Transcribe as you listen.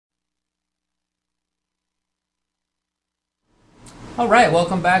All right,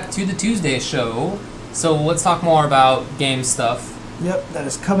 welcome back to the Tuesday show. So let's talk more about game stuff. Yep, that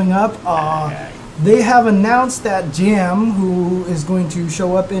is coming up. They have announced that Jam, who is going to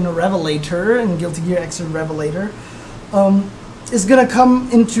show up in Revelator, in Guilty Gear Xrd Revelator, is going to come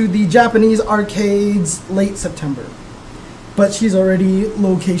into the Japanese arcades late September. But she's already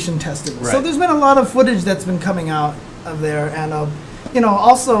location tested. Right. So there's been a lot of footage that's been coming out of there. And, you know,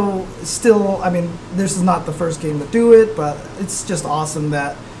 also still, I mean, this is not the first game to do it, but it's just awesome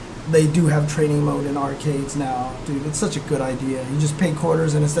that they do have training mode in arcades now. Dude, it's such a good idea. You just pay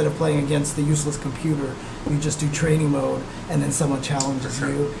quarters, and instead of playing against the useless computer, you just do training mode, and then someone challenges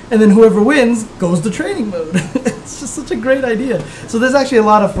you. And then whoever wins goes to training mode. It's just such a great idea. So there's actually a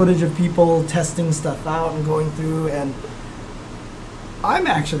lot of footage of people testing stuff out and going through, and I'm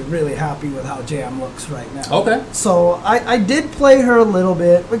actually really happy with how Jam looks right now. Okay. So I did play her a little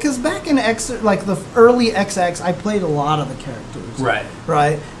bit, because back in X, like the early XX, I played a lot of the characters. Right.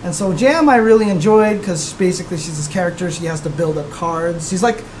 Right. And so Jam I really enjoyed, because basically she's this character, she has to build up cards. She's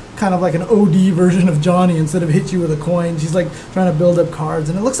like kind of like an OD version of Johnny. Instead of hit you with a coin, she's like trying to build up cards.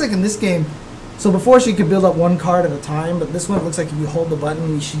 And it looks like in this game, so before she could build up one card at a time, but this one it looks like if you hold the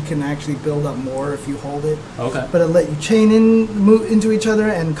button, she can actually build up more if you hold it. Okay. But it let you chain in, move into each other,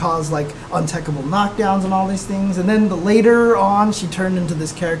 and cause like untechable knockdowns and all these things. And then later on, she turned into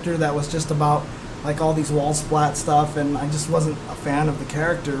this character that was just about like all these wall splat stuff, and I just wasn't a fan of the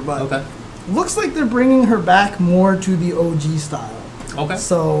character. But looks like they're bringing her back more to the OG style. Okay.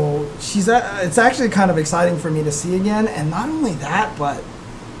 So it's actually kind of exciting for me to see again. And not only that, but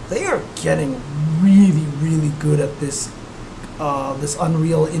they are getting really, really good at this this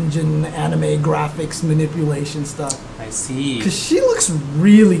Unreal Engine anime graphics manipulation stuff. I see. Because she looks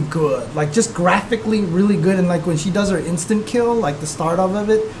really good, like just graphically really good. And like when she does her instant kill, like the start of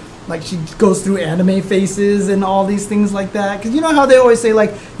it, like she goes through anime faces and all these things like that. Because you know how they always say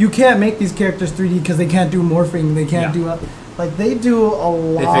like you can't make these characters 3D because they can't do morphing, they can't do like they do a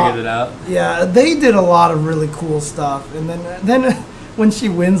lot. They figured it out. Yeah, they did a lot of really cool stuff. And then when she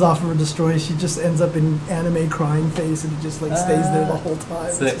wins off of a destroy, she just ends up in anime crying face and just like stays there the whole time.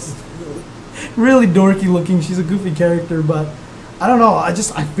 It's just really dorky looking. She's a goofy character, but I don't know. I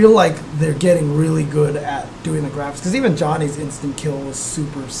feel like they're getting really good at doing the graphics. Because even Johnny's instant kill was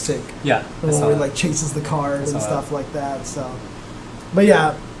super sick. Yeah. The one where he like chases the cards and stuff like that. So, but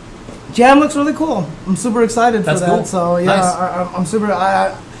yeah, Jam looks really cool. I'm super excited for that. Cool. So yeah, nice. I'm super.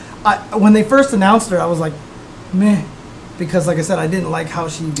 When they first announced her, I was like, meh. Because, like I said, I didn't like how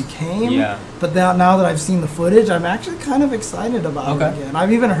she became. Yeah. But now that I've seen the footage, I'm actually kind of excited about her again.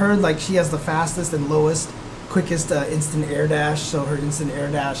 I've even heard like she has the fastest and quickest instant air dash. So her instant air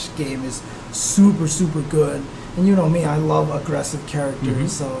dash game is super, super good. And you know me, I love aggressive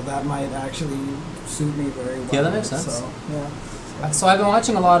characters, so that might actually suit me very well. Yeah, that makes sense. So, yeah. So I've been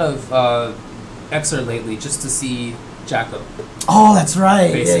watching a lot of Xrd lately just to see Jacko. Oh, that's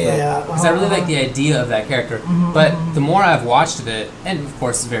right. Basically. Yeah. Because I really like the idea of that character. But the more I've watched of it, and of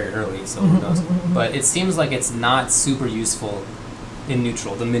course it's very early, so who knows, but it seems like it's not super useful in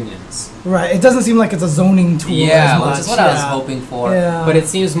neutral, the minions. Right. It doesn't seem like it's a zoning tool as much. Which is what I was hoping for. Yeah. But it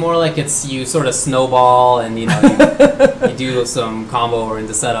seems more like it's you sort of snowball and, you know, you do some combo or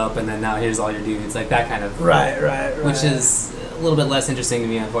into setup and then now here's all your dudes. Like that kind of... Right. Which is a little bit less interesting to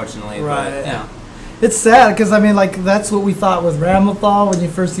me, unfortunately. Right. But, you know. It's sad because I mean, like that's what we thought with Ramlethal. When you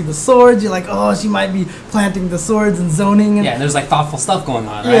first see the swords, you're like, oh, she might be planting the swords and zoning. And yeah, and there's like thoughtful stuff going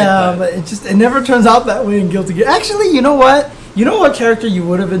on, right? Yeah, but it never turns out that way in Guilty Gear. Actually, you know what? You know what character you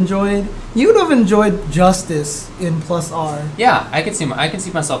would have enjoyed? You would have enjoyed Justice in Plus R. Yeah, I can see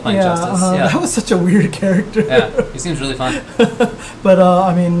myself playing Justice. Yeah, that was such a weird character. Yeah, he seems really fun. But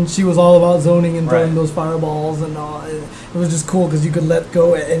I mean, she was all about zoning and throwing those fireballs and all. It was just cool because you could let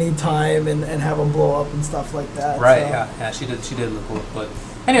go at any time and have them blow up and stuff like that. Right. So. Yeah. She did look cool. But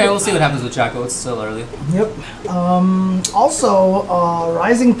anyway, we'll see what happens with Chaco. It's still early. Yep. Also,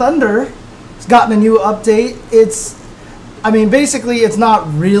 Rising Thunder has gotten a new update. Basically, it's not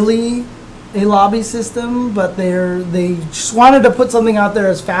really a lobby system, but they just wanted to put something out there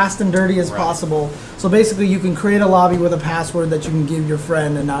as fast and dirty as possible. So basically, you can create a lobby with a password that you can give your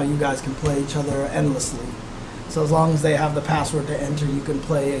friend, and now you guys can play each other endlessly. So as long as they have the password to enter, you can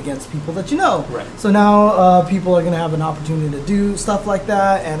play against people that you know. Right. So now people are going to have an opportunity to do stuff like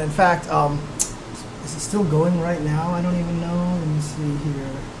that. And in fact, is it still going right now? I don't even know. Let me see here.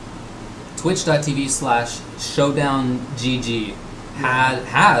 Twitch.tv/ShowdownGG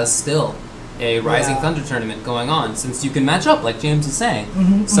has still a Rising Thunder tournament going on, since you can match up, like James is saying.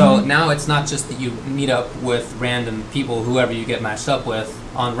 So now it's not just that you meet up with random people, whoever you get matched up with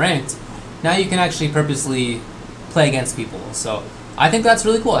on ranked. Now you can actually purposely play against people. So I think that's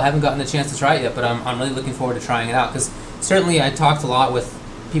really cool. I haven't gotten the chance to try it yet, but I'm really looking forward to trying it out, because certainly I talked a lot with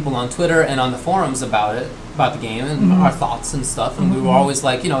people on Twitter and on the forums about the game and our thoughts and stuff, and we were always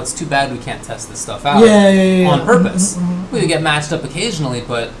like, it's too bad we can't test this stuff out on purpose. We would get matched up occasionally,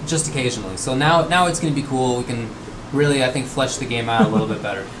 but just occasionally. So now it's going to be cool. We can really, I think, flesh the game out a little bit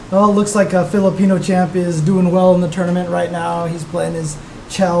better. Well, it looks like a Filipino champ is doing well in the tournament right now. He's playing his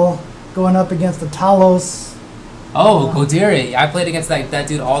Chell, going up against the Talos. Oh, Godiri. I played against that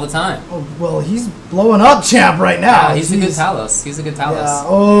dude all the time. Oh, well, he's blowing up champ right now. Yeah, he's a good Talos. He's a good Talos. Yeah.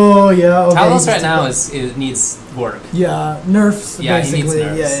 Oh, yeah. Okay. Talos right now needs work. Yeah, nerfs, yeah, basically. He needs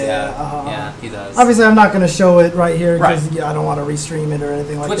nerfs. Yeah, he does. Obviously, I'm not going to show it right here because I don't want to restream it or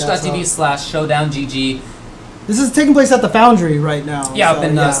anything like that. Twitch.tv/ShowdownGG. This is taking place at the Foundry right now. Yeah, up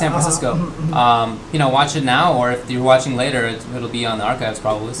in San Francisco. Watch it now, or if you're watching later, it'll be on the archives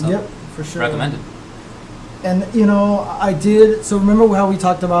probably. So yep, for sure. Recommended. And I did. So remember how we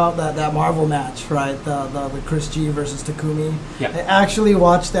talked about that Marvel match, right? The Chris G versus Takumi. Yeah. I actually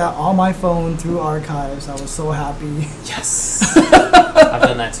watched that on my phone through archives. I was so happy. Yes. I've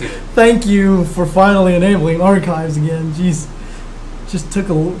done that too. Thank you for finally enabling archives again. Jeez, just took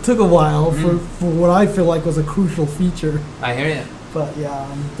a while for what I feel like was a crucial feature. I hear you. But yeah,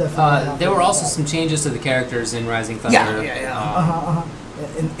 I'm definitely. There were also some changes to the characters in Rising Thunder. Yeah.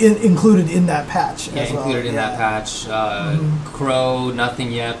 Included in that patch. Yeah, as well. included in that patch. Crow,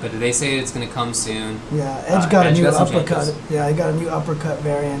 nothing yet, but they say it's going to come soon. Yeah, Edge got a new uppercut. Yeah, he got a new uppercut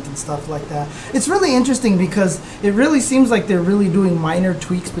variant and stuff like that. It's really interesting because it really seems like they're really doing minor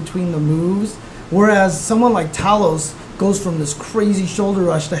tweaks between the moves, whereas someone like Talos goes from this crazy shoulder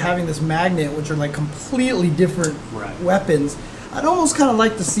rush to having this magnet, which are like completely different weapons. I'd almost kind of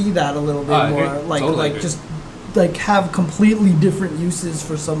like to see that a little bit more, just like have completely different uses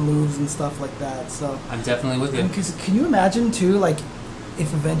for some moves and stuff like that. So I'm definitely with you. Because can you imagine too, like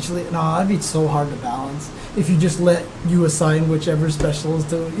if eventually, that'd be so hard to balance if you just let you assign whichever special is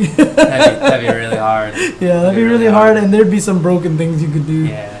doing. that'd be really hard. Yeah, that'd be really hard, and there'd be some broken things you could do.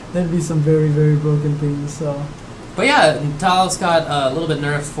 Yeah, there'd be some very, very broken things. So. But yeah, Talos got a little bit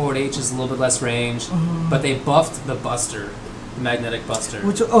nerfed. Forward H is a little bit less range, but they buffed the Buster. Magnetic Buster.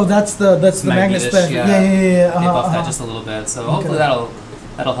 Which that's the magnet special. Yeah. They buffed that just a little bit, so hopefully that'll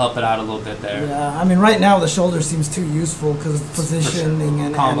help it out a little bit there. Yeah, I mean right now the shoulder seems too useful because of positioning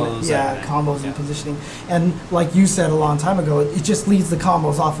and combos. Combos and positioning. And like you said a long time ago, it just leads the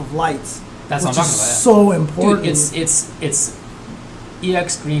combos off of lights. That's what I'm talking about. So important. Dude, it's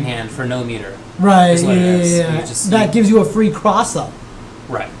EX green hand for no meter. Right. Yeah. That gives you a free cross up.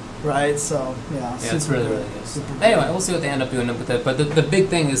 Right, so yeah, it's really good. Anyway, we'll see what they end up doing with it. But the big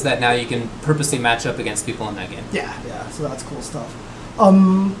thing is that now you can purposely match up against people in that game. Yeah, so that's cool stuff.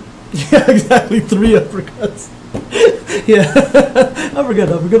 Yeah, exactly, 3 uppercuts. Yeah, uppercut,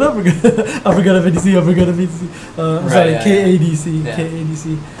 FADC, uppercut, FADC. Sorry,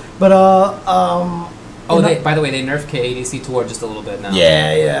 KADC. But by the way, they nerfed KADC toward just a little bit now.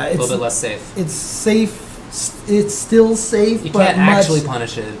 Yeah, a little bit less safe. It's safe. It's still safe, you can't actually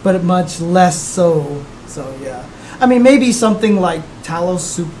punish it, but much less so. So yeah, I mean maybe something like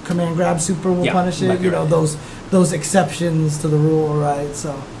Talos Command Grab Super will punish it. Those exceptions to the rule, right?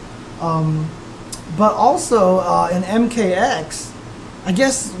 So, but also in MKX, I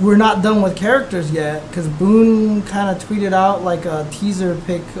guess we're not done with characters yet because Boone kind of tweeted out like a teaser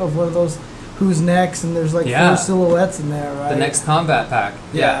pic of one of those who's next, and there's like 4 silhouettes in there, right? The next Kombat Pack.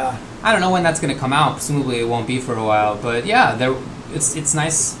 Yeah. I don't know when that's going to come out. Presumably it won't be for a while. But yeah, it's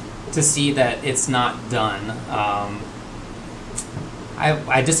nice to see that it's not done.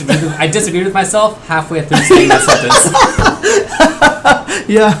 I disagreed with myself halfway through saying that sentence.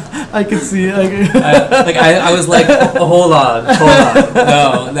 Yeah, I could see it. I was like, hold on.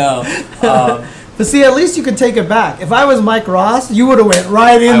 No. But see, at least you could take it back. If I was Mike Ross, you would have went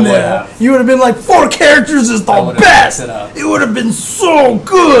right in there. You would have been like, 4 characters is the best. It would have been so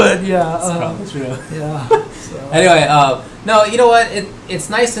good. Yeah, that's probably true. Yeah. So. Anyway, no, you know what? It's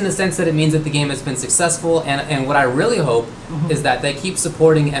nice in the sense that it means that the game has been successful, and what I really hope is that they keep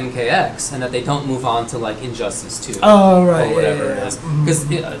supporting MKX and that they don't move on to like Injustice 2 or whatever it is, because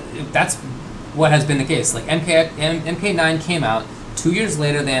that's what has been the case. Like MK9 came out. 2 years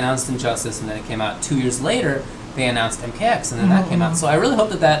later, they announced Injustice, and then it came out 2 years later, they announced MKX, and then that came out. So I really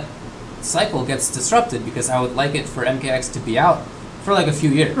hope that cycle gets disrupted, because I would like it for MKX to be out for like a few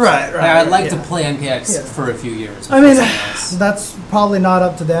years. Right. I'd like to play MKX for a few years. I mean, that's probably not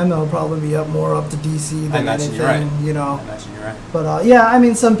up to them. That'll probably be more up to DC than anything. You're right. You know. I imagine you're right. But yeah, I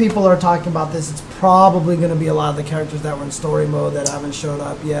mean, some people are talking about this. It's probably going to be a lot of the characters that were in story mode that haven't showed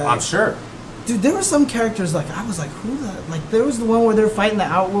up yet. I'm sure. Dude, there were some characters like I was like, who the like? There was the one where they're fighting the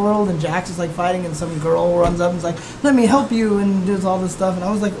Outworld and Jax is like fighting, and some girl runs up and is like, "Let me help you," and does all this stuff, and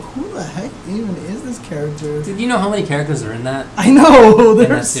I was like, who the heck even is this character? Did you know how many characters are in that? I know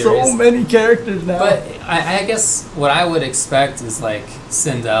there's so many characters now. But I guess what I would expect is like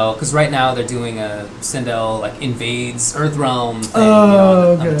Sindel, because right now they're doing a Sindel like invades Earthrealm thing,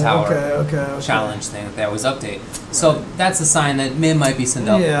 on the tower challenge thing that they always update. So that's a sign that Min might be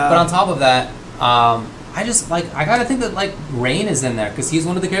Sindel. Yeah. But on top of that, I just like I gotta think that like Rain is in there because he's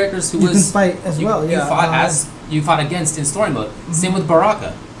one of the characters who you can fight as well. You fought you fought against in story mode. Mm-hmm. Same with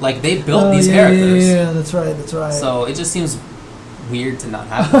Baraka. Like they built these characters. Yeah, that's right. That's right. So it just seems weird to not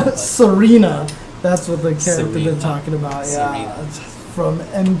have them. Serena. That's what the character they're talking about. Yeah, it's from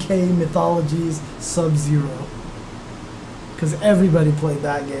MK Mythology's Sub-Zero. Because everybody played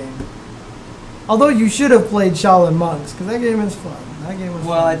that game. Although you should have played Shaolin Monks, because that game is fun. That game was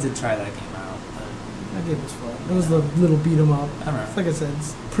fun. I did try that game out. That game was fun. It was the little beat 'em up. I remember. Like I said,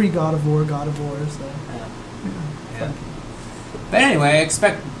 it's pre-God of War, so... Yeah. But anyway, I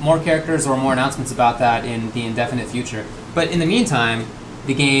expect more characters or more announcements about that in the indefinite future. But in the meantime,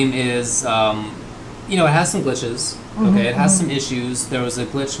 the game is, it has some glitches. Okay, it has some issues. There was a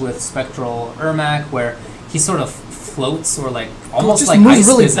glitch with Spectral Ermac where he sort of floats or like almost like ice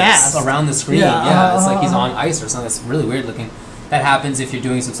really physics fast around the screen. It's like he's on ice or something. It's really weird looking. That happens if you're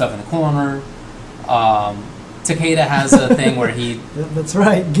doing some stuff in the corner. Takeda has a thing where he... That's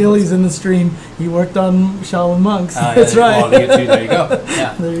right. Gilly's in the stream. He worked on Shaolin Monks. That's right. There you go.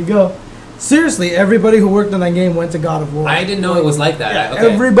 Yeah. There you go. Seriously, everybody who worked on that game went to God of War. I didn't know it was like that. Yeah,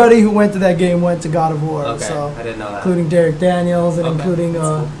 okay. Everybody who went to that game went to God of War. Okay, so, I didn't know that. Including Derek Daniels and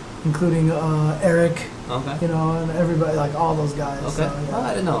cool. including Eric. Okay. And everybody, like all those guys. Okay. So, yeah. Well, I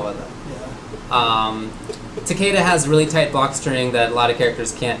didn't know about that. Yeah. Takeda has really tight block string that a lot of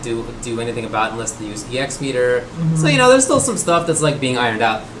characters can't do anything about unless they use EX meter. Mm-hmm. So there's still some stuff that's like being ironed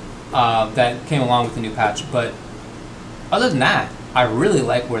out that came along with the new patch. But other than that, I really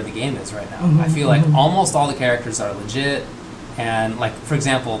like where the game is right now. Mm-hmm. I feel like almost all the characters are legit. And like for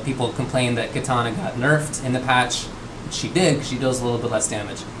example, people complained that Katana got nerfed in the patch. She did because she does a little bit less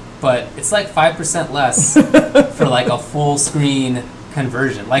damage. But it's like 5% less for like a full screen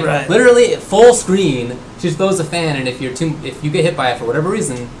conversion. Like literally full screen, she throws a fan, and if you get hit by it for whatever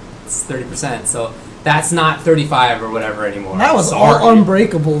reason, it's 30%. So that's not 35 or whatever anymore. That was all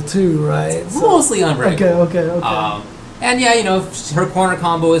unbreakable too, right? It's mostly unbreakable. Okay. And yeah, her corner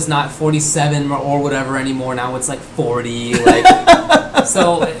combo is not 47 or whatever anymore. Now it's like 40. Like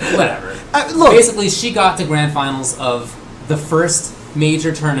so, whatever. Look, basically, she got to grand finals of the first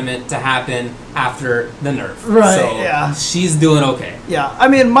major tournament to happen after the nerf. Right, so yeah. She's doing okay. Yeah, I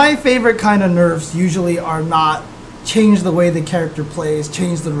mean, my favorite kind of nerfs usually are not change the way the character plays,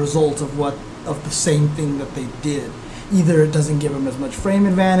 change the result of the same thing that they did. Either it doesn't give them as much frame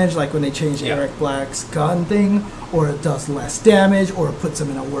advantage, like when they changed Eric Black's gun thing, or it does less damage, or it puts them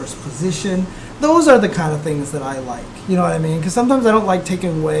in a worse position. Those are the kind of things that I like. You know what I mean? Because sometimes I don't like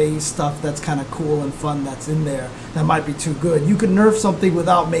taking away stuff that's kind of cool and fun that's in there that might be too good. You can nerf something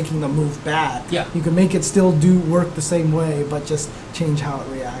without making the move bad. Yeah. You can make it still work the same way, but just change how it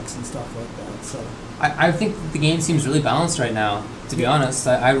reacts and stuff like that. So I think the game seems really balanced right now, to be honest.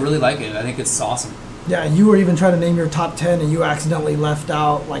 I really like it. I think it's awesome. Yeah, you were even trying to name your top 10 and you accidentally left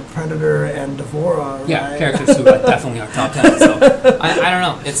out like Predator and Devora, right? Yeah, characters who definitely are top 10. So I don't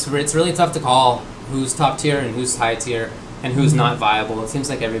know. It's really tough to call who's top tier and who's high tier and who's not viable. It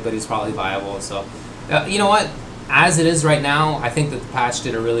seems like everybody's probably viable. So you know what? As it is right now, I think that the patch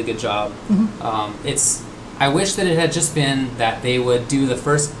did a really good job. Mm-hmm. I wish that it had just been that they would do the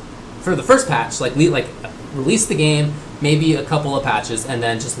first patch, like release the game, maybe a couple of patches, and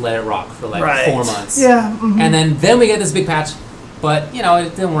then just let it rock for like 4 months. Yeah. Mm-hmm. And then we get this big patch. But,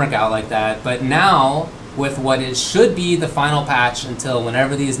 it didn't work out like that. But now, with what it should be the final patch until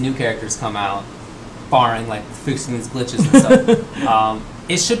whenever these new characters come out, barring like fixing these glitches and stuff,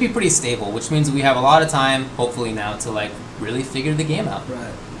 it should be pretty stable, which means we have a lot of time, hopefully now, to like really figure the game out.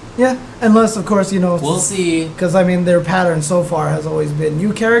 Right. Yeah, unless, of course, we'll see. Because, their pattern so far has always been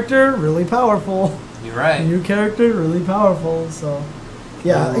new character, really powerful. You're right. New character, really powerful. So,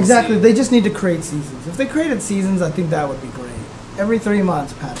 yeah, we'll exactly. See. They just need to create seasons. If they created seasons, I think that would be great. Every 3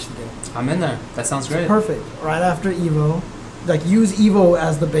 months, patch the game. I'm in there. That sounds great. Perfect. Right after Evo. Like, use Evo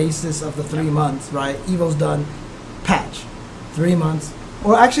as the basis of the 3 months, right? Evo's done, patch. 3 months.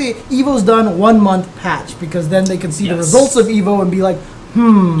 Or actually, Evo's done 1 month patch, because then they can see the results of Evo and be like,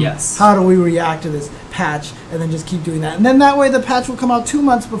 how do we react to this patch? And then just keep doing that. And then that way the patch will come out 2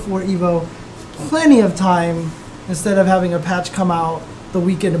 months before Evo. Plenty of time, instead of having a patch come out the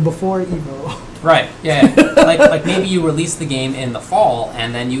weekend before Evo. Right. Yeah. like maybe you release the game in the fall,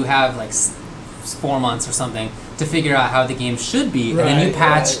 and then you have like 4 months or something to figure out how the game should be, and then you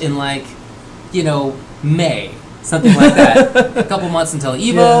patch in like, you know, May. Something like that. A couple months until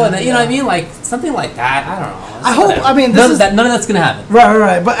Evo, and then, you know what I mean? Like, something like that. I don't know. I hope, whatever. I mean, none of that's going to happen.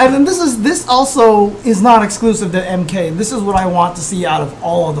 Right. But and this also is not exclusive to MK. This is what I want to see out of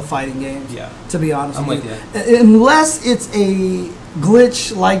all of the fighting games. Yeah. To be honest I'm with you. Unless it's a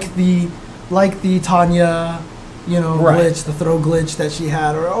glitch like the Tanya, you know, glitch, the throw glitch that she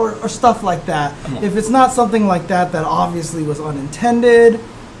had, or stuff like that. If it's not something like that obviously was unintended,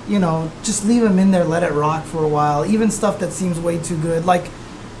 you know, just leave them in there, let it rock for a while. Even stuff that seems way too good, like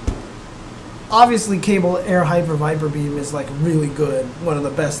obviously Cable Air Hyper Viper Beam is like really good, one of the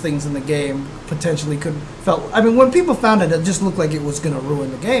best things in the game. Potentially I mean, when people found it, it just looked like it was gonna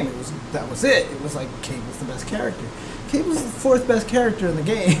ruin the game. That was it. It was like Cable's the best character. Cable's the 4th best character in the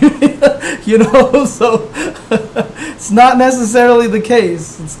game, you know. So it's not necessarily the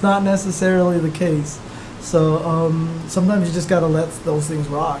case. So sometimes you just gotta let those things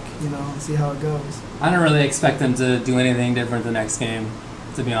rock, you know, and see how it goes. I don't really expect them to do anything different the next game,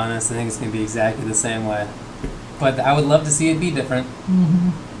 to be honest. I think it's going to be exactly the same way. But I would love to see it be different.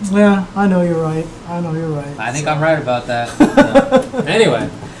 Mm-hmm. Yeah, I know you're right. I think I'm right about that. Anyway,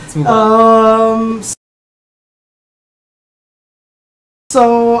 let's move on.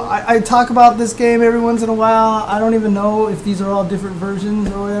 So I talk about this game every once in a while. I don't even know if these are all different versions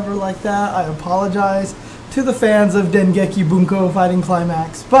or whatever like that. I apologize to the fans of Dengeki Bunko Fighting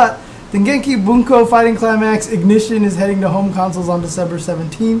Climax. But Dengeki Bunko Fighting Climax Ignition is heading to home consoles on December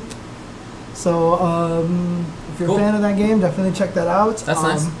 17th. So if you're a fan of that game, definitely check that out. That's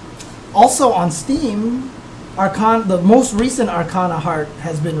nice. Also on Steam, the most recent Arcana Heart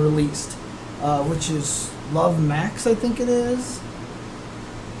has been released, which is Love Max, I think it is.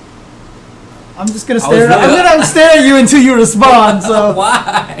 I'm just gonna stare. I'm gonna stare at you until you respond. So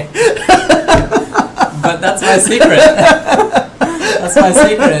why? But that's my secret. That's my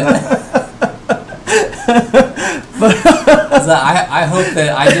secret. So I hope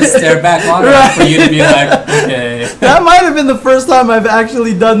that I just stare back long enough for you to be like, okay. That might have been the first time I've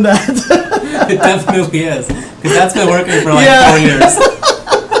actually done that. It definitely is, because that's been working for like 4 years.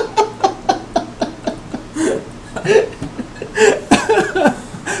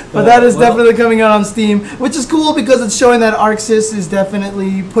 But that is definitely coming out on Steam, which is cool because it's showing that ArcSys is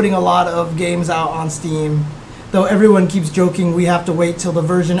definitely putting a lot of games out on Steam. Though everyone keeps joking we have to wait till the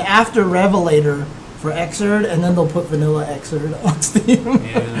version after Revelator for Xrd, and then they'll put vanilla Xrd on Steam.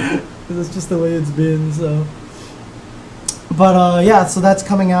 Yeah. Because it's just the way it's been, so. But yeah, so that's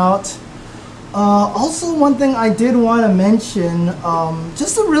coming out. Also, one thing I did want to mention,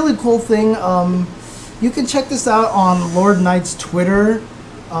 just a really cool thing. You can check this out on Lord Knight's Twitter.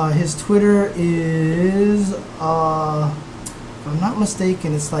 His Twitter is, if I'm not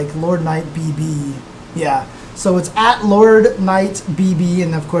mistaken, it's like Lord Knight BB. Yeah. So it's at Lord Knight BB,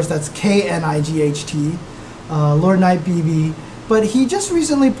 and of course that's KNIGHT, Lord Knight BB. But he just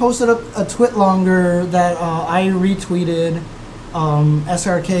recently posted up a twit longer that I retweeted.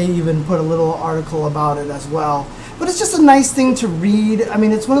 SRK even put a little article about it as well. But it's just a nice thing to read. I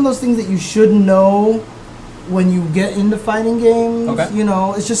mean, it's one of those things that you should know when you get into fighting games. Okay. You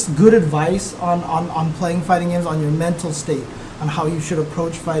know, it's just good advice on playing fighting games, on your mental state, on how you should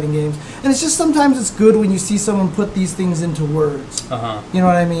approach fighting games. And it's just sometimes it's good when you see someone put these things into words. Uh-huh. You know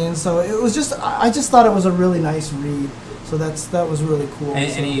what I mean? So it was just, I just thought it was a really nice read. So that was really cool.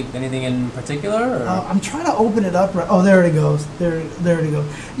 Anything in particular? Or? I'm trying to open it up. Oh, there it goes. There it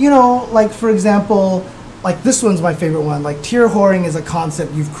goes. You know, like for example, like this one's my favorite one. Like tier whoring is a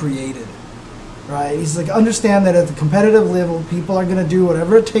concept you've created. Right? He's like, understand that at the competitive level, people are going to do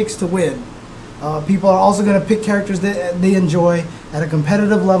whatever it takes to win. People are also going to pick characters that they enjoy. At a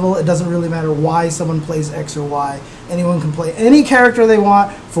competitive level, it doesn't really matter why someone plays X or Y. Anyone can play any character they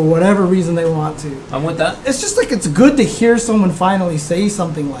want for whatever reason they want to. I'm with that. It's just like, it's good to hear someone finally say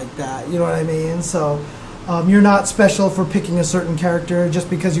something like that. You know what I mean? So you're not special for picking a certain character. Just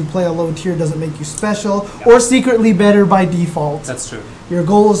because you play a low tier doesn't make you special or secretly better by default. That's true. Your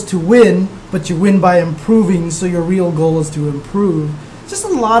goal is to win, but you win by improving, so your real goal is to improve. Just a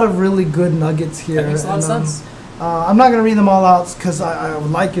lot of really good nuggets here. That makes a lot of sense. I'm not going to read them all out because I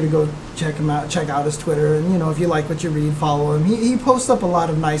would like you to go check him out, check out his Twitter, and you know, if you like what you read, follow him. He posts up a lot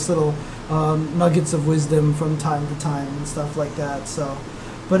of nice little nuggets of wisdom from time to time and stuff like that. So,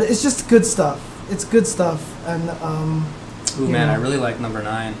 but it's just good stuff. It's good stuff, and ooh, man, I really like number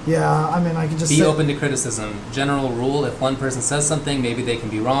 9. Yeah, I mean, I can just be open to criticism. General rule: if one person says something, maybe they can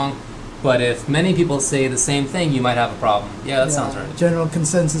be wrong. But if many people say the same thing, you might have a problem. Yeah, that sounds right. General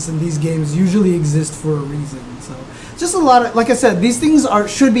consensus in these games usually exist for a reason. So just a lot of, like I said, these things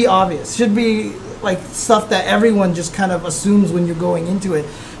should be obvious. Should be like stuff that everyone just kind of assumes when you're going into it.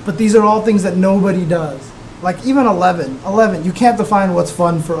 But these are all things that nobody does. Like even 11, you can't define what's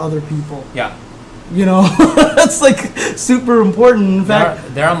fun for other people. Yeah. You know, that's like super important. In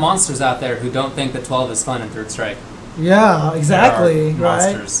fact, there are monsters out there who don't think that 12 is fun in Third Strike. Yeah, exactly. There are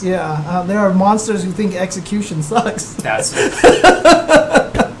monsters. Right? Yeah, there are monsters who think execution sucks. That's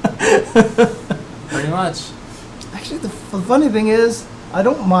pretty much. Actually, the funny thing is, I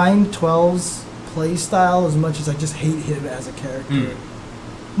don't mind 12's play style as much as I just hate him as a character.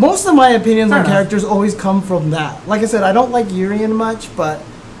 Most of my opinions on characters always come from that. Like I said, I don't like Urian much, but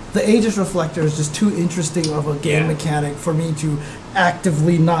the Aegis Reflector is just too interesting of a game mechanic for me to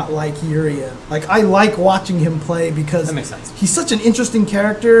actively not like Urian. Like, I like watching him play because that makes sense. He's such an interesting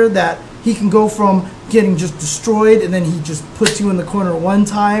character that he can go from getting just destroyed and then he just puts you in the corner one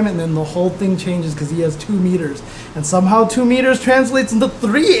time and then the whole thing changes because he has 2 meters. And somehow 2 meters translates into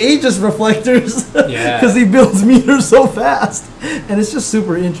 3 Aegis Reflectors because he builds meters so fast. And it's just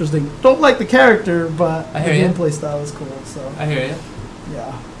super interesting. Don't like the character, but the gameplay style is cool. So I hear you.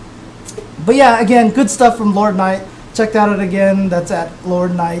 Yeah. But yeah, again, good stuff from Lord Knight. Check that out again. That's at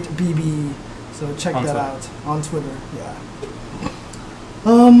Lord Knight BB. So check that out on Twitter. Yeah.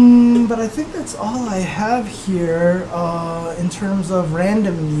 But I think that's all I have here in terms of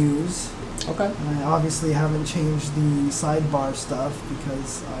random news. Okay. And I obviously haven't changed the sidebar stuff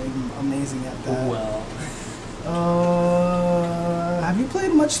because I'm amazing at that. Well. Have you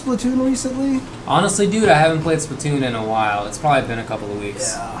played much Splatoon recently? Honestly, dude, I haven't played Splatoon in a while. It's probably been a couple of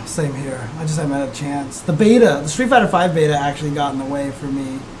weeks. Yeah, same here. I just haven't had a chance. The beta, the Street Fighter V beta actually got in the way for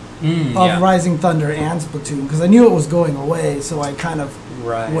me of Rising Thunder and Splatoon because I knew it was going away, so I kind of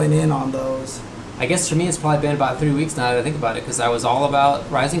went in on those. I guess for me it's probably been about 3 weeks now that I think about it because I was all about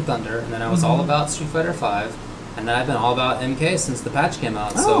Rising Thunder and then I was all about Street Fighter V and then I've been all about MK since the patch came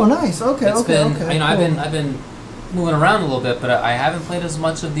out. Oh, nice. Okay, I've been moving around a little bit, but I haven't played as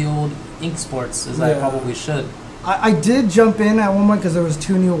much of the old Ink Sports as I probably should. I did jump in at one point because there was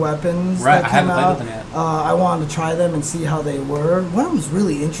 2 new weapons that came out. I haven't played with them yet. I wanted to try them and see how they were. One of them was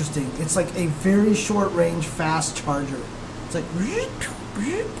really interesting. It's like a very short-range, fast charger. It's like...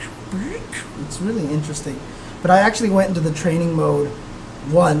 It's really interesting. But I actually went into the training mode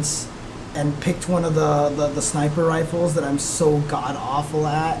once and picked one of the sniper rifles that I'm so god-awful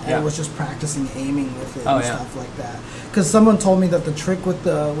at and was just practicing aiming with it and stuff like that. Because someone told me that the trick with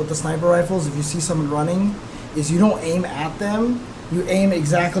the sniper rifles, if you see someone running, is you don't aim at them, you aim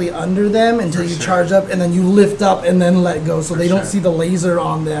exactly under them until you charge up and then you lift up and then let go so they don't see the laser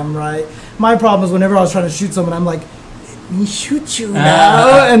on them, right? My problem is whenever I was trying to shoot someone, I'm like, let me shoot you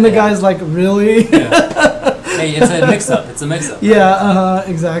now, and the guy's like, really? Hey, it's a mix-up. It's a mix-up. Yeah,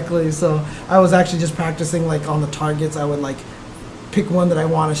 exactly. So I was actually just practicing, like, on the targets. I would, like, pick one that I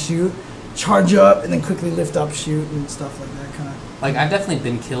want to shoot, charge up, and then quickly lift up, shoot, and stuff like that kind of. Like, I've definitely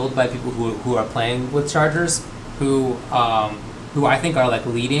been killed by people who are playing with chargers, who I think are, like,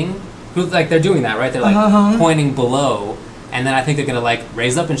 leading. Who, like, they're doing that, right? They're, like, pointing below, and then I think they're going to, like,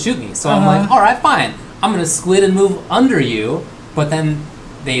 raise up and shoot me. So I'm like, all right, fine. I'm going to squid and move under you, but then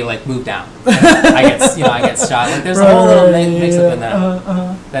they like move down. I get shot. Like there's a whole little mix up in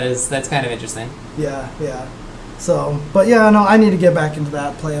that. That's kind of interesting. Yeah. So, but yeah, no, I need to get back into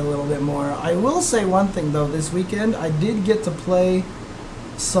that, play a little bit more. I will say one thing though, this weekend I did get to play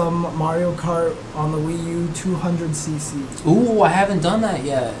some Mario Kart on the Wii U 200cc. Ooh, I haven't done that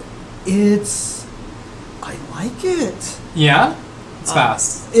yet. I like it. Yeah? It's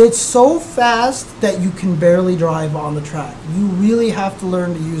fast. It's so fast that you can barely drive on the track. You really have to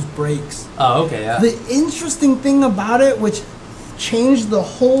learn to use brakes. Oh, okay, yeah. The interesting thing about it, which changed the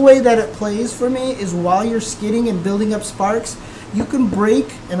whole way that it plays for me, is while you're skidding and building up sparks, you can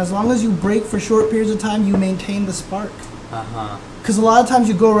brake, and as long as you brake for short periods of time, you maintain the spark. Because a lot of times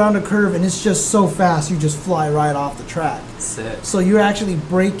you go around a curve and it's just so fast, you just fly right off the track. Sick. So you're actually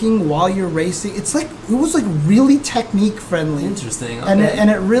braking while you're racing. It was like really technique friendly. Interesting. Okay.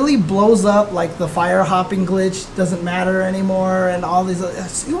 And it really blows up, like the fire hopping glitch doesn't matter anymore and all these.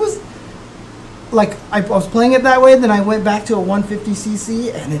 It was like I was playing it that way, then I went back to a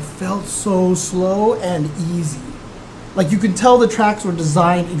 150cc and it felt so slow and easy. Like you can tell the tracks were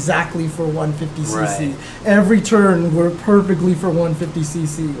designed exactly for 150cc. Right. Every turn were perfectly for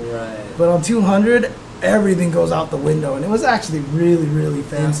 150cc. Right. But on 200, everything goes out the window, and it was actually really, really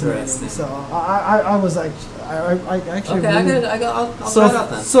fascinating. So I was actually, I actually. Okay, really, I'll try it out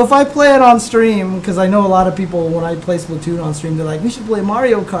then. So if I play it on stream, because I know a lot of people when I play Splatoon on stream, they're like, we should play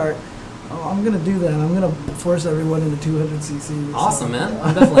Mario Kart. Oh, I'm gonna do that. I'm gonna force everyone into 200cc. Awesome, so, man. yeah.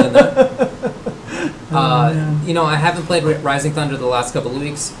 I'm definitely in there. You know, I haven't played Rising Thunder the last couple of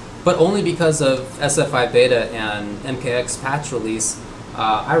weeks, but only because of SF5 beta and MKX patch release.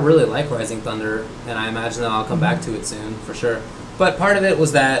 I really like Rising Thunder, and I imagine that I'll come back to it soon, for sure. But part of it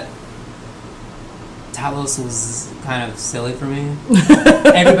was that Talos was kind of silly for me.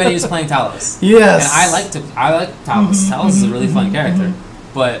 Everybody was playing Talos. Yes. And I like Talos. Talos is a really fun character,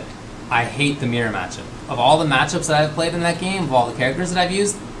 but I hate the mirror matchup. Of all the matchups that I've played in that game, of all the characters that I've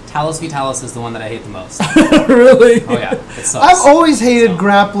used, Talos v Talos is the one that I hate the most. Really? Oh yeah, it sucks. I've always hated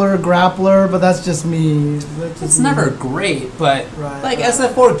grappler, but that's just me. It's never great, but like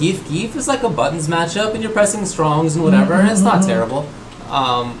SF4 Geef is like a buttons matchup, and you're pressing strongs and whatever, and it's not terrible.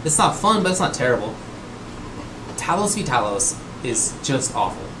 It's not fun, but it's not terrible. Talos v Talos is just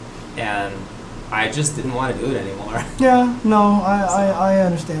awful, and I just didn't want to do it anymore. Yeah, no, I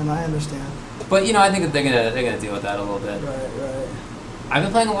understand. But you know, I think that they're gonna deal with that a little bit. Right. I've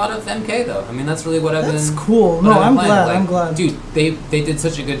been playing a lot of MK though. I mean, that's really what I've been. That's cool. No, I'm glad. I'm glad. Dude, they did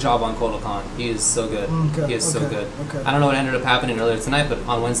such a good job on Kotal. He is so good. He is so good. Okay. I don't know what ended up happening earlier tonight, but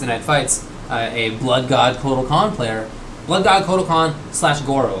on Wednesday Night Fights, a Blood God Kotal player, Blood God Kotal /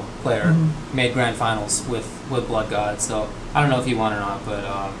 Goro player, made grand finals with Blood God. So I don't know if he won or not, but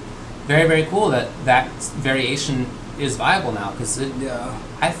very, very cool that variation is viable now, because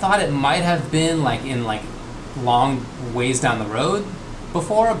I thought it might have been in long ways down the road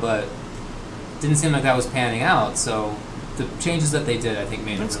before, but didn't seem like that was panning out. So the changes that they did, I think,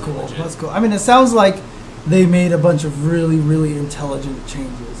 made it really legit. That's cool. I mean, it sounds like they made a bunch of really, really intelligent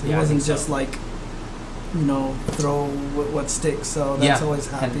changes. It wasn't just throw what sticks. So that's always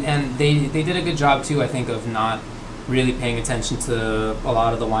happy. And they did a good job too, I think, of not really paying attention to a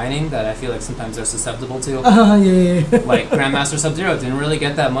lot of the whining that I feel like sometimes they're susceptible to. Like Grandmaster Sub-Zero didn't really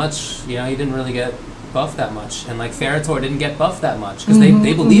get that much. He didn't really get buffed that much, and Ferritor didn't get buffed that much because they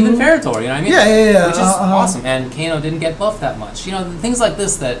believe in Ferritor, you know what I mean? Which is awesome. And Kano didn't get buffed that much. Things like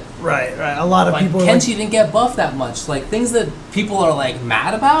this that a lot of people Kenshi didn't get buffed that much. Things that people are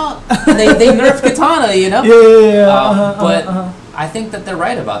mad about. they nerfed Katana, But I think that they're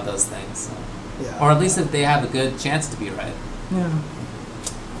right about those things, or at least that they have a good chance to be right. Yeah.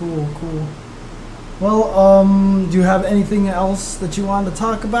 Cool. Well, do you have anything else that you wanted to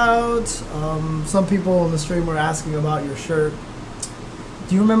talk about? Some people in the stream were asking about your shirt.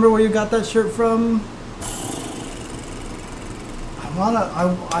 Do you remember where you got that shirt from?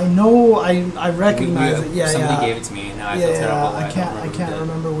 I recognize it. Yeah, somebody gave it to me. Now I feel terrible. I can't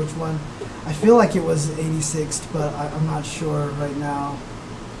remember which one. I feel like it was 86th, but I'm not sure right now.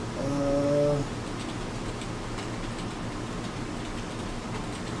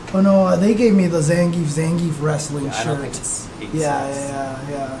 Oh no, they gave me the Zangief wrestling shirt. I don't think it's 86.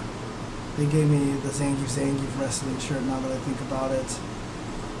 Yeah. They gave me the Zangief wrestling shirt now that I think about it.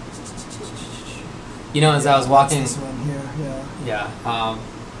 As I was walking... This one here, Yeah,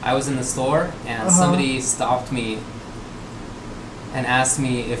 I was in the store, and somebody stopped me and asked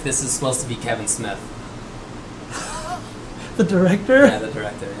me if this is supposed to be Kevin Smith. The director? Yeah, the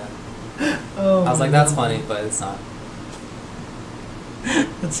director, I was like, that's funny, but it's not.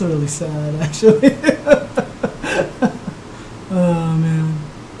 That's really sad, actually. Oh, man.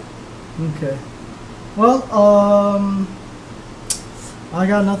 Okay. Well, I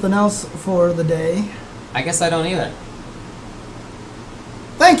got nothing else for the day. I guess I don't either.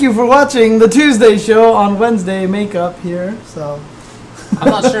 Thank you for watching the Tuesday show on Wednesday makeup here. So I'm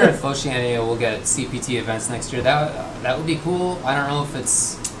not sure if Oceania will get CPT events next year. That would be cool. I don't know if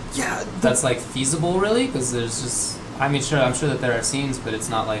it's that's feasible really, because there's just I'm sure that there are scenes, but it's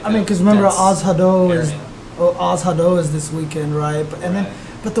not like because remember Oz Hado is this weekend, right?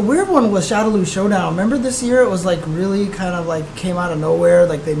 But the weird one was Shadowloo Showdown. Remember this year it was really kind of came out of nowhere.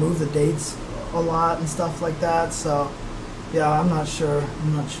 They moved the dates a lot and stuff like that. So yeah, I'm not sure. So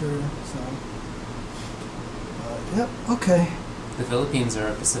yep, okay. The Philippines are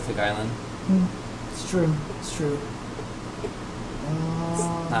a Pacific island. It's true.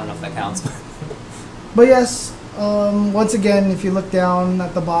 I don't know if that counts. But yes, once again, if you look down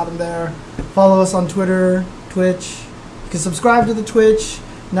at the bottom there, follow us on Twitter, Twitch. You can subscribe to the Twitch.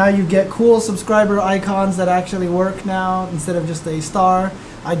 Now you get cool subscriber icons that actually work now instead of just a star.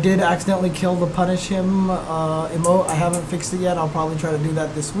 I did accidentally kill the punish him emote. I haven't fixed it yet. I'll probably try to do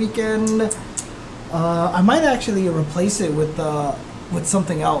that this weekend. I might actually replace it with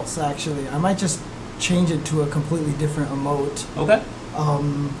something else. Actually, I might just change it to a completely different emote. Okay.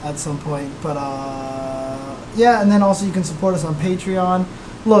 At some point, but yeah, and then also you can support us on Patreon.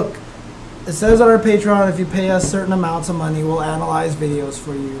 Look, it says on our Patreon, if you pay us certain amounts of money, we'll analyze videos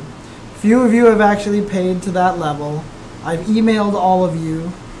for you. Few of you have actually paid to that level. I've emailed all of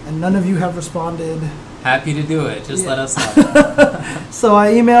you, and none of you have responded. Happy to do it. Just let us know. So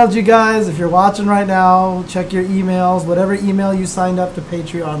I emailed you guys. If you're watching right now, check your emails. Whatever email you signed up to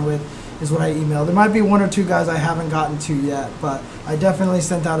Patreon with is what I emailed. There might be one or two guys I haven't gotten to yet, but I definitely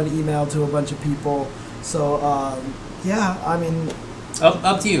sent out an email to a bunch of people. So, yeah, I mean...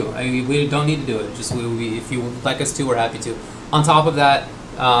 Up to you. I mean, we don't need to do it. Just if you would like us to, we're happy to. On top of that,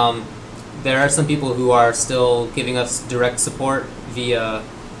 there are some people who are still giving us direct support via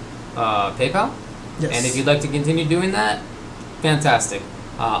PayPal. Yes. And if you'd like to continue doing that, fantastic.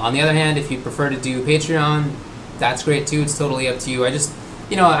 On the other hand, if you prefer to do Patreon, that's great too. It's totally up to you. I just,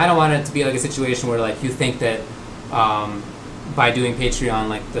 I don't want it to be like a situation where like you think that by doing Patreon,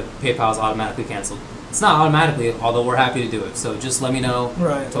 like the PayPal is automatically canceled. It's not automatically, although we're happy to do it. So just let me know.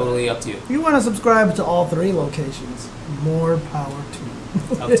 Right. Totally up to you. If you want to subscribe to all 3 locations, more power to you.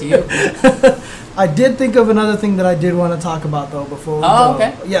 Up to you. I did think of another thing that I did want to talk about though before we go.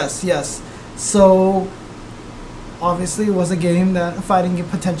 Okay. Yes. So obviously it was a game that a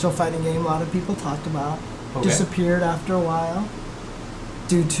potential fighting game a lot of people talked about. Okay. Disappeared after a while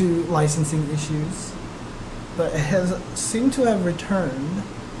due to licensing issues. But it has seemed to have returned,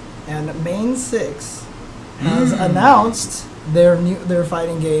 and Main 6 has announced their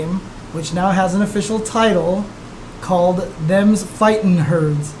fighting game, which now has an official title called Them's Fightin'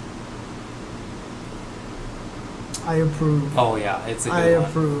 Herds. I approve. Oh yeah, it's a good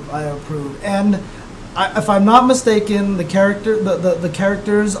one. I approve. And if I'm not mistaken, the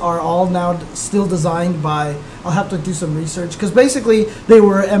characters are all now still designed by. I'll have to do some research because basically they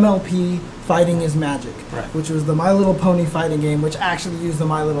were MLP Fighting is Magic, right, which was the My Little Pony fighting game, which actually used the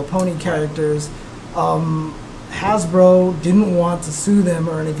My Little Pony characters. Hasbro didn't want to sue them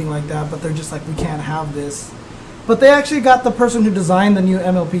or anything like that, but they're just like, we can't have this. But they actually got the person who designed the new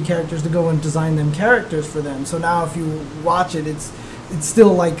MLP characters to go and design them characters for them. So now if you watch it, it's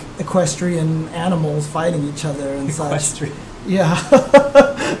still like equestrian animals fighting each other and equestrian. such. Yeah.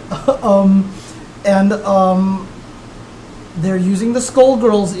 They're using the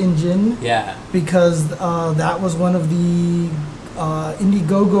Skullgirls engine. Yeah. Because that was one of the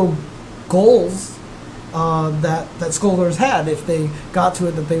Indiegogo goals that Skullgirls had. If they got to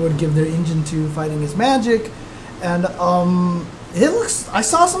it, that they would give their engine to Fighting is Magic. And it looks. I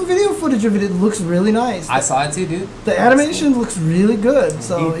saw some video footage of it. It looks really nice. I saw it too, dude. The animation looks really good.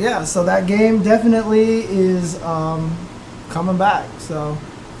 So yeah, so that game definitely is coming back. So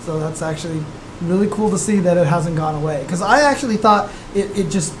that's actually really cool to see that it hasn't gone away. Because I actually thought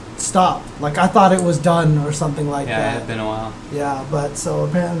it just stopped. Like I thought it was done or something like that. Yeah, it's been a while. Yeah, but so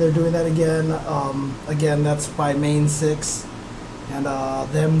apparently they're doing that again. Again, that's by Main 6, and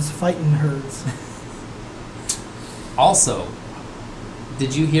Them's Fightin' Herds. Also,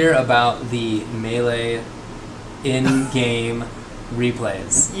 did you hear about the Melee in-game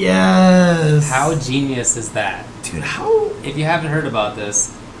replays? Yes. How genius is that? Dude, how? If you haven't heard about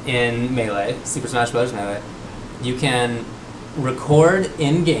this, in Melee, Super Smash Bros. Melee, you can record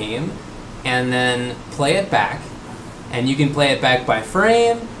in-game and then play it back. And you can play it back by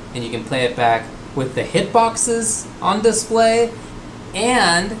frame, and you can play it back with the hitboxes on display,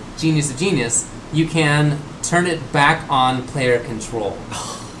 and, genius of genius, you can turn it back on player control.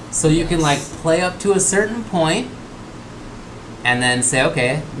 So you can like play up to a certain point and then say,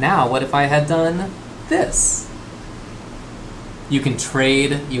 okay, now what if I had done this? You can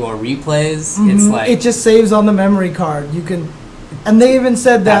trade your replays. Mm-hmm. It's like it just saves on the memory card. You can, and they even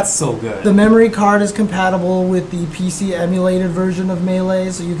said that that's so good. The memory card is compatible with the PC emulated version of Melee,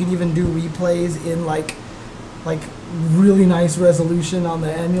 so you can even do replays in like really nice resolution on the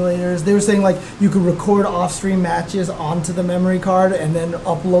emulators. They were saying like you could record off-stream matches onto the memory card and then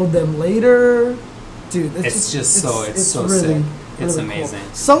upload them later. Dude, it's so really, sick. It's really amazing.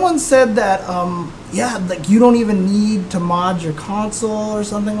 Cool. Someone said that like you don't even need to mod your console or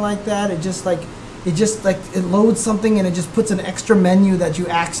something like that. It just it loads something and it just puts an extra menu that you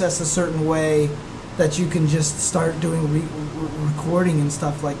access a certain way that you can just start doing recording and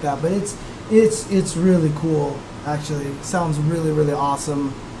stuff like that. But it's really cool. Actually, sounds really, really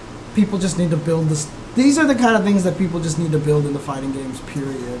awesome. People just need to build this. These are the kind of things that people just need to build in the fighting games,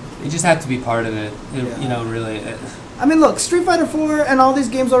 period. You just have to be part of it, really. I mean, look, Street Fighter 4 and all these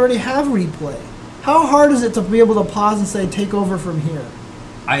games already have replay. How hard is it to be able to pause and say, take over from here?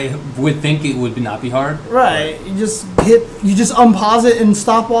 I would think it would not be hard. Right. You just unpause it and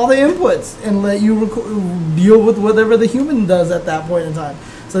stop all the inputs and let you deal with whatever the human does at that point in time.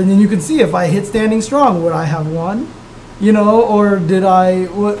 So then you can see if I hit standing strong, would I have won? You know, or did I?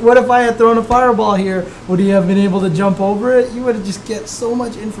 What if I had thrown a fireball here? Would he have been able to jump over it? You would just get so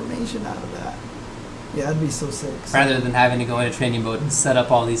much information out of that. Yeah, that'd be so sick. Rather than having to go into training mode and set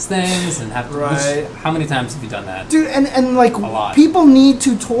up all these things and have to. Right. How many times have you done that? Dude, and like A lot. people need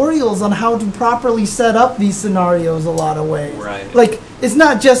tutorials on how to properly set up these scenarios a lot of ways. Right. Like it's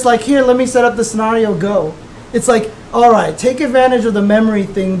not just like here, let me set up the scenario, go. It's like, all right, take advantage of the memory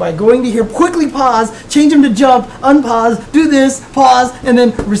thing by going to here, quickly pause, change him to jump, unpause, do this, pause, and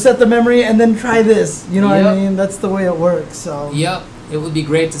then reset the memory, and then try this. You know what I mean? That's the way it works. So. Yep. It would be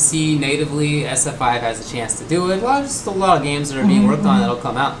great to see natively SF5 has a chance to do it. Well, just a lot of games that are being worked on that'll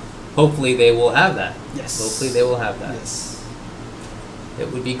come out. Hopefully they will have that. Yes. Hopefully they will have that. Yes.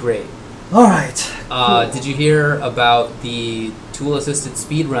 It would be great. All right. Cool. Did you hear about the tool-assisted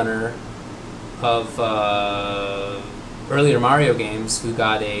speedrunner of earlier Mario games who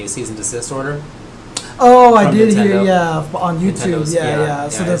got a cease and desist order? Oh, I did Nintendo. hear, yeah, on YouTube. Nintendo's- Yeah.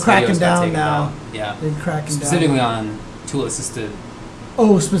 So they're his cracking videos got down taken now. down. Yeah. They're cracking Specifically down. on tool-assisted.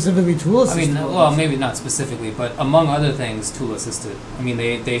 Oh, specifically tool I assisted. mean, well, maybe not specifically, but among other things, tool-assisted. I mean,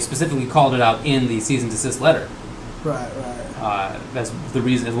 they specifically called it out in the cease and desist letter. Right. That's the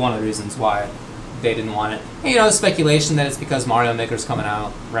reason. Is one of the reasons why they didn't want it. And, you know, speculation that it's because Mario Maker's coming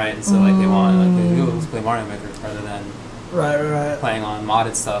out, right? And so like they want let's play Mario Maker rather than Right. playing on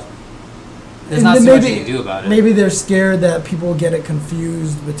modded stuff. There's And not then so much you can do about it. Maybe they're scared that people get it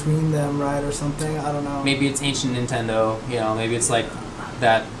confused between them, right, or something. I don't know. Maybe it's ancient Nintendo. You know, maybe it's like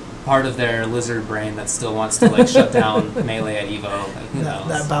that part of their lizard brain that still wants to like shut down Melee at Evo. Like, who knows?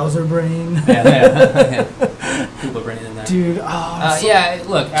 That Bowser brain. yeah. Koopa brain in there. Dude, Yeah,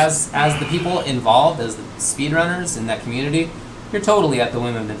 look, as the people involved, as the speedrunners in that community, you're totally at the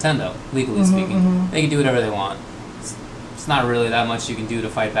whim of Nintendo, legally speaking. They can do whatever they want. It's not really that much you can do to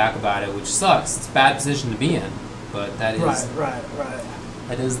fight back about it, which sucks. It's a bad position to be in, but that is Right.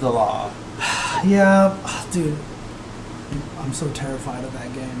 that is the law. Yeah, dude, I'm so terrified of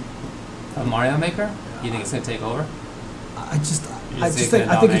that game. A Mario Maker? You think it's gonna take over? I just You just think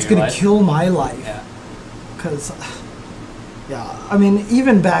think it's your gonna life? kill my life. Yeah. Because, yeah, I mean,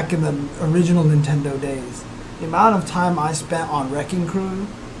 even back in the original Nintendo days, the amount of time I spent on Wrecking Crew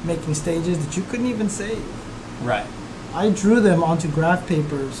making stages that you couldn't even save. Right. I drew them onto graph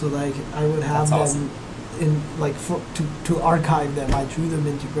paper so like I would have That's them in like to archive them. I drew them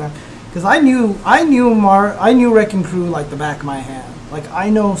into graph because I knew Wrecking Crew like the back of my hand. Like I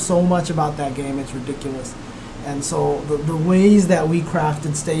know so much about that game, it's ridiculous. And so the ways that we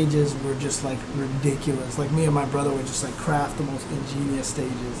crafted stages were just like ridiculous. Like me and my brother would just like craft the most ingenious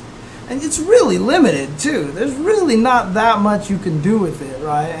stages. And it's really limited too. There's really not that much you can do with it,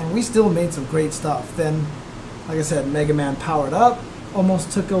 right? And we still made some great stuff. Then, like I said, Mega Man Powered Up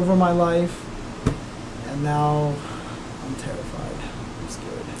almost took over my life. And now I'm terrified. I'm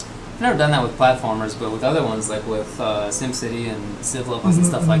scared. I've never done that with platformers, but with other ones like with SimCity and Civ levels and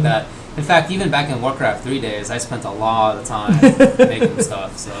stuff like that. In fact, even back in Warcraft 3 days, I spent a lot of time making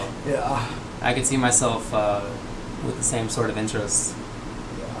stuff, so Yeah. I could see myself with the same sort of interests.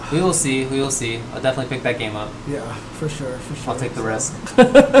 Yeah. We will see. I'll definitely pick that game up. Yeah, for sure. I'll take the risk.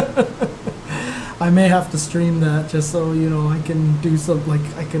 I may have to stream that just so, you know, I can do some, like,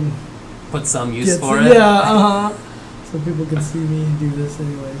 I can Put some use for some, it. Yeah, so people can see me do this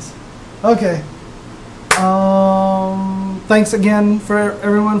anyways. Okay. Thanks again for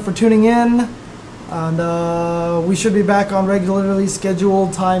everyone for tuning in. And we should be back on regularly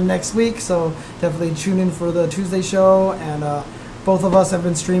scheduled time next week, so definitely tune in for the Tuesday show. And both of us have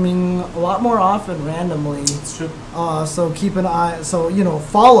been streaming a lot more often randomly. It's true. So keep an eye, so, you know,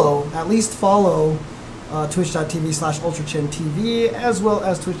 follow twitch.tv/UltraChenTV, as well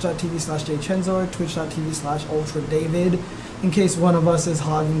as twitch.tv/JChenzor, twitch.tv/UltraDavid, in case one of us is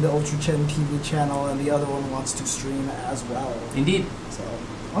hogging the UltraChenTV channel and the other one wants to stream as well. Indeed. So,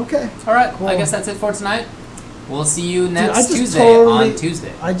 okay. All right. Cool. I guess that's it for tonight. We'll see you Dude, next I just Tuesday on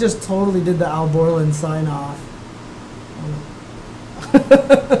Tuesday. I just totally did the Al Borland sign off.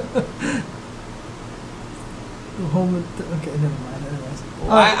 Okay, never mind. Anyways.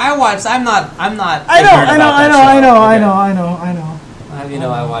 I watched. I'm not. I know. ignorant about that show. Okay. I'll have you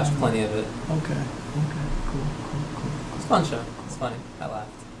know, I watched plenty of it. Okay. Cool. It's a fun show. It's funny. I like it.